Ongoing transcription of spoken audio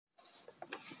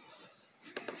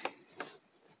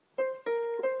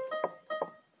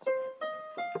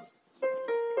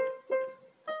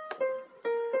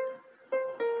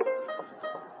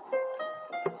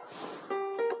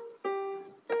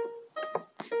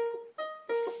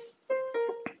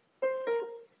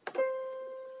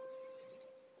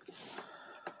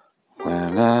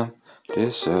when I'm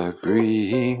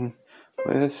disagreeing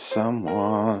with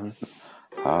someone?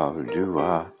 How do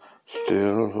I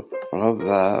still love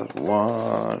that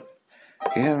one?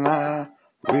 Can I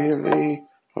really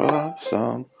love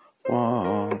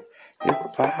someone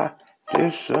if I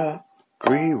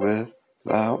disagree with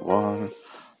that one?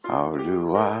 How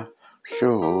do I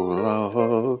show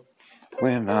love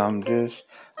when I'm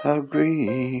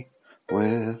disagreeing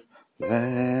with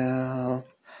them?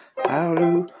 How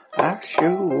do I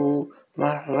show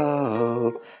my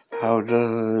love? How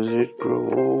does it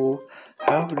grow?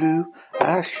 How do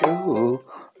I show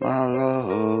my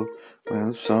love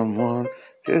when someone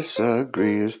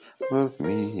disagrees with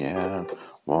me and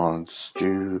wants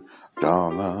to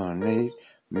dominate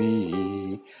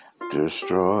me,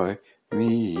 destroy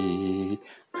me,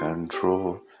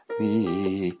 control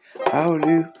me? How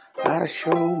do I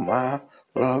show my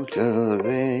love to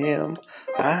them?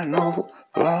 I know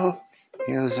love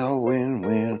is a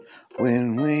win-win,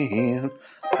 win-win.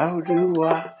 How do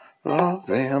I love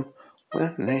them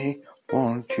when they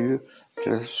want to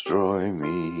destroy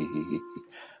me?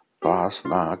 Blast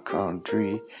my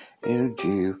country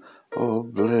into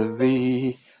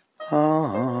oblivion,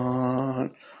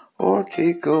 or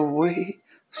take away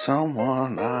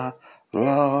someone I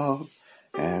love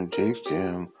and take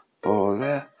them for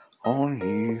their own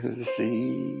you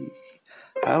see.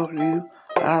 How do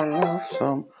I love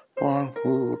someone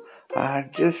who I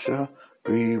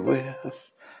disagree with?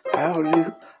 How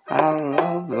do I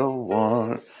love the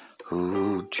one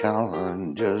who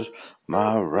challenges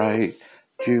my right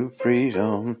to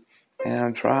freedom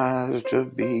and tries to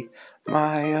be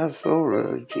my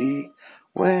authority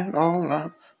when all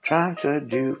I'm trying to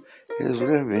do is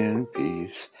live in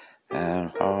peace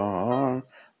and harmony?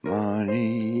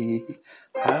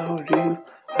 How do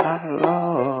I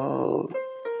love?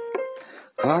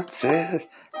 God said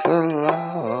to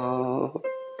love.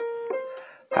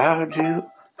 How do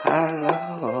I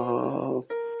love?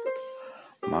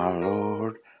 My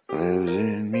Lord lives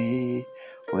in me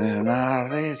when I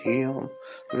let Him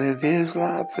live His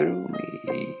life through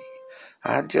me.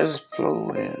 I just flow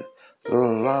in the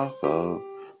love of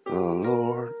the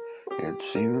Lord. It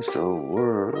seems to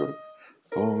work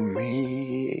for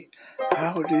me.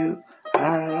 How do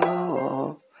I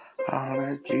love? I'll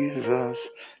let Jesus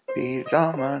be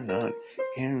dominant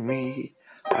in me.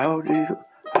 How do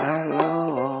I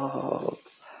love?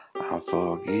 I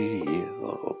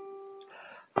forgive.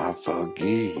 I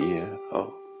forgive.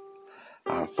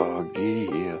 I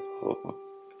forgive.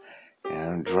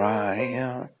 And try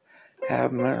and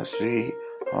have mercy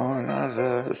on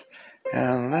others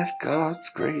and let God's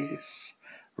grace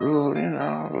rule in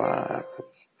our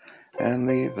lives and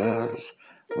leave us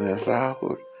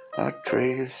without a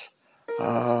trace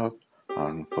of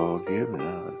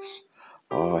unforgiveness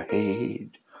or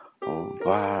hate or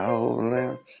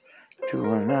violence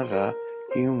to another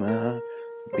human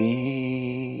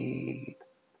being.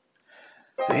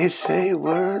 They say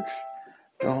words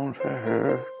don't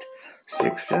hurt.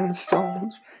 Sticks and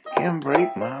stones can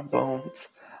break my bones,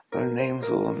 but names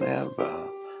will never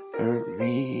hurt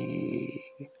me.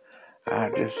 I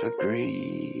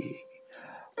disagree.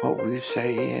 What we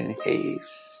say in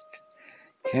haste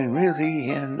can really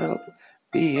end up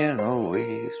being a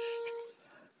waste,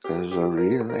 'cause a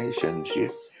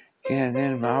relationship can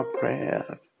end my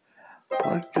prayer.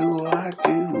 What do I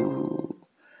do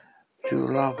to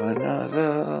love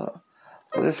another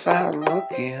without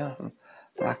looking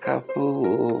like a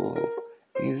fool?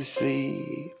 You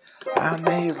see, I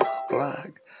may look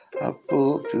like a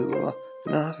fool to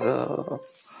another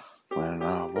when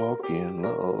I walk in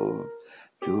love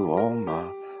to all my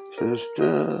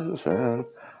sisters and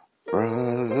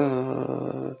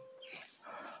brothers.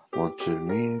 What's it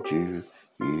mean to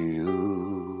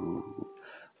you?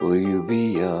 Will you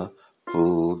be a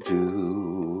fool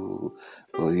too?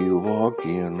 Will you walk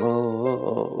in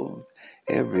love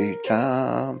every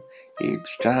time,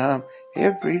 each time,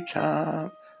 every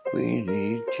time we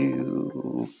need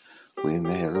to? We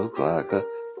may look like a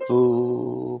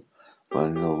fool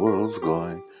when the world's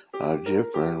going a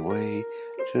different way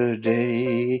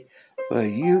today, but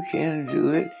you can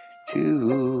do it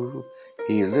too.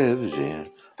 He lives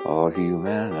in all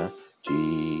humanity.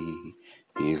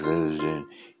 He lives in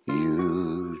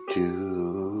you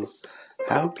too.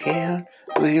 How can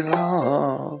we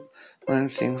love when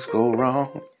things go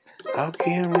wrong? How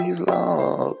can we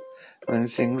love when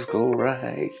things go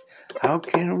right? How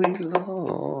can we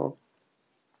love